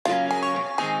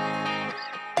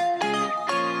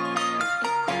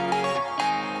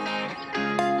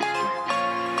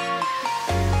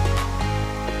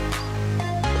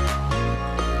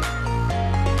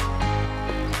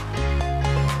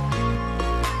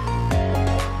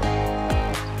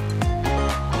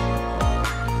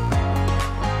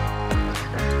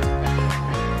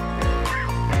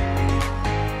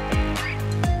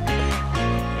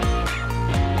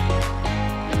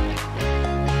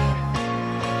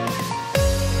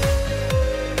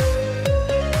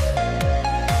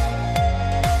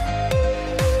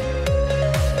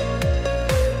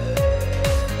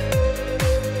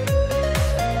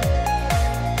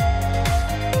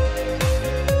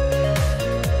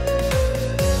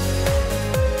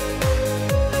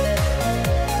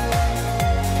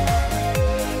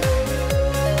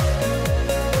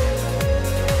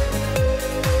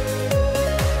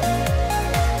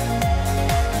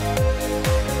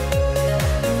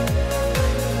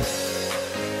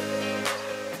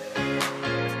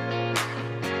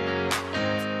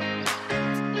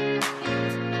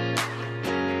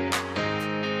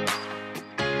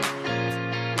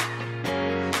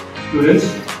students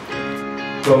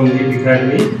from NEEV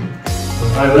Academy.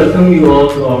 I welcome you all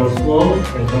to our small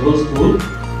and humble school.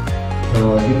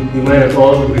 You might have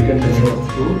all written the name of the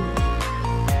school.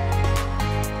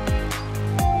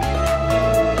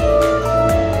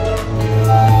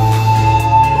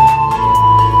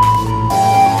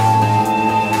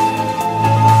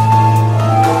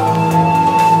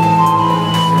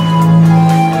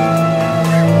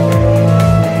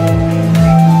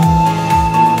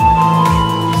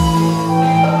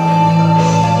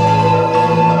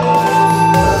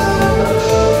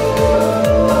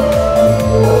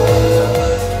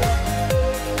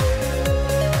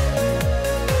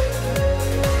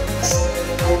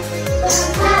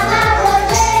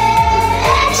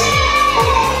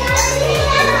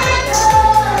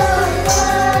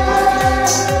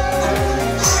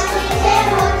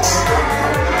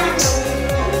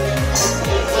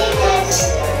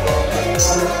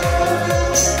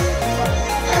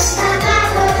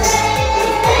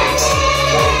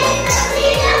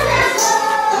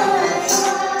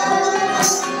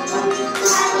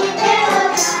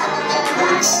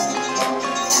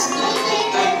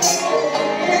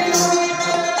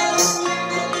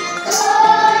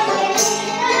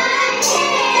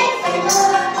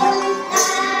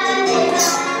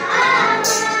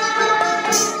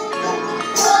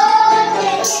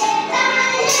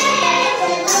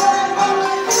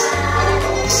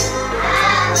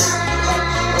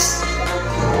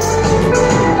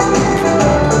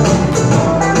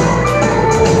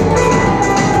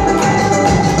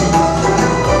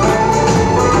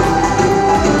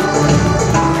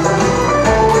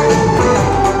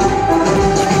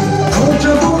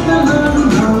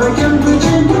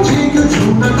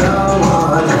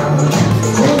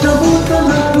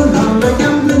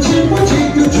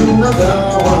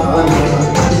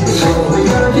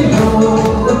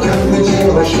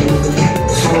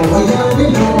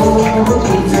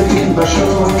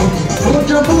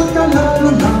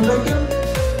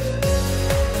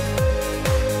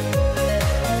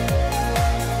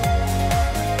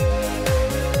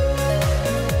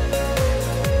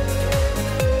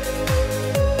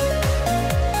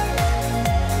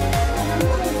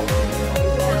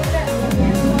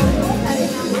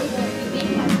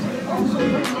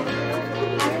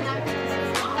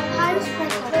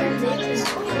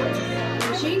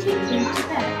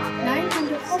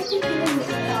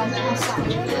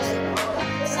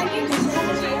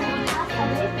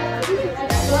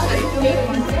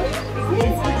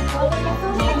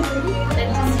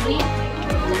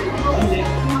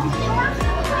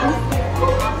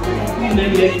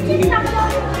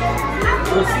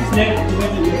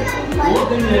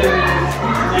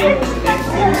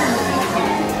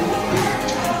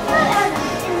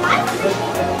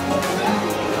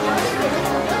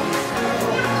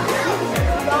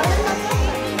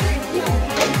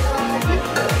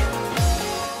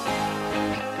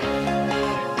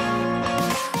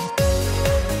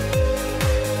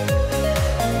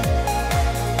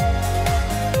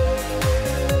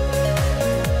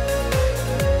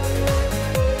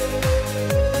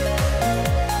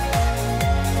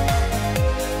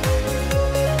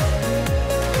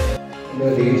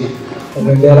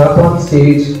 When they are up on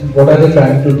stage, what are they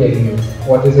trying to tell you?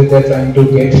 What is it they're trying to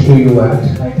get to you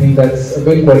at? I think that's a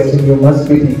big question you must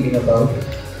be thinking about.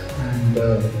 And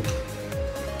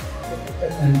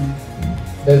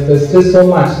there's just so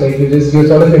much, like you're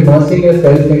sort of immersing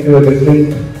yourself into a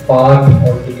different part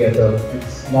altogether.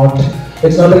 It's not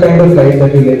the kind of life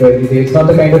that you live every day. It's not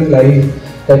the kind of life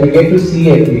that you get to see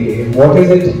every day. What is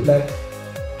it that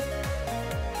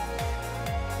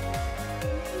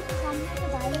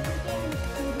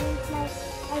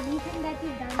everything that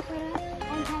you've done for us,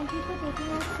 and thank you for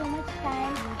taking us so much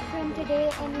time from today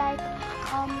and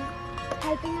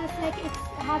helping us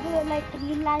have a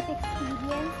real life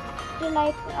experience to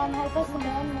help us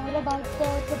learn more about the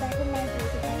Tibetan life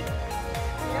today.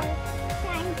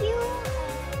 Thank you.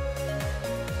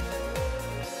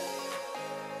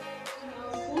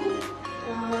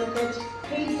 That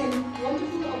creates a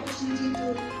wonderful opportunity to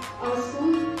our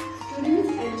school students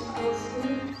and our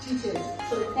school teachers.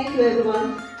 So thank you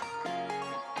everyone.